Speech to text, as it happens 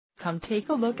Come take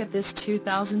a look at this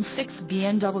 2006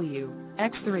 BMW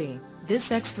X3. This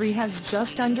X3 has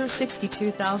just under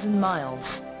 62,000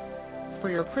 miles. For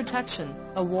your protection,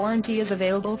 a warranty is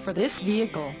available for this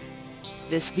vehicle.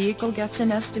 This vehicle gets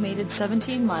an estimated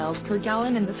 17 miles per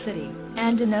gallon in the city,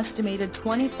 and an estimated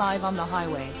 25 on the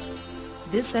highway.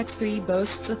 This X3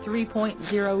 boasts a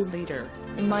 3.0-liter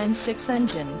inline-six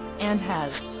engine, and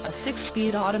has a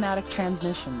 6-speed automatic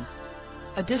transmission.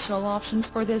 Additional options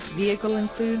for this vehicle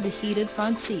include the heated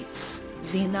front seats,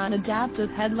 xenon adaptive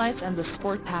headlights and the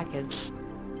Sport package.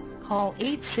 Call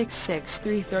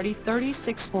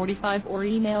 866-330-3645 or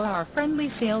email our friendly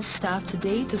sales staff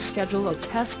today to schedule a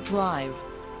test drive.